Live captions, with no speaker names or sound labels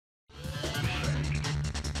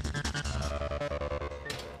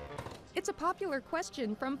It's a popular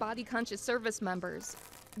question from body-conscious service members.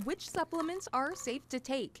 Which supplements are safe to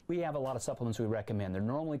take? We have a lot of supplements we recommend. They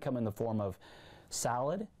normally come in the form of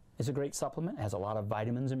salad is a great supplement. It has a lot of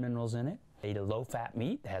vitamins and minerals in it. Eat a low-fat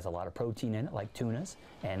meat that has a lot of protein in it, like tunas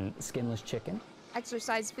and skinless chicken.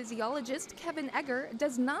 Exercise physiologist Kevin Egger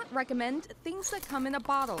does not recommend things that come in a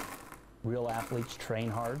bottle. Real athletes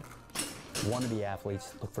train hard. Wannabe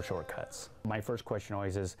athletes look for shortcuts. My first question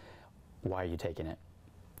always is, why are you taking it?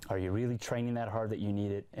 Are you really training that hard that you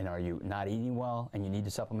need it, and are you not eating well and you need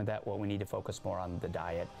to supplement that? Well, we need to focus more on the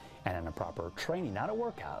diet and on a proper training, not a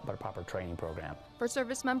workout, but a proper training program. For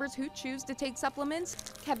service members who choose to take supplements,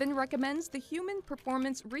 Kevin recommends the Human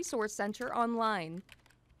Performance Resource Center online.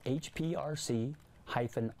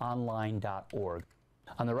 HPRC-online.org.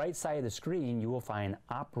 On the right side of the screen, you will find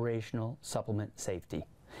Operational Supplement Safety.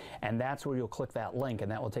 And that's where you'll click that link, and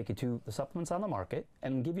that will take you to the supplements on the market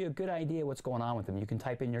and give you a good idea what's going on with them. You can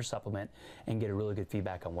type in your supplement and get a really good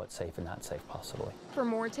feedback on what's safe and not safe, possibly. For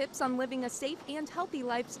more tips on living a safe and healthy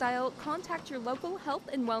lifestyle, contact your local health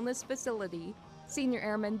and wellness facility. Senior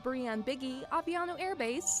Airman Brian Biggie, Aviano Air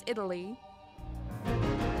Base, Italy.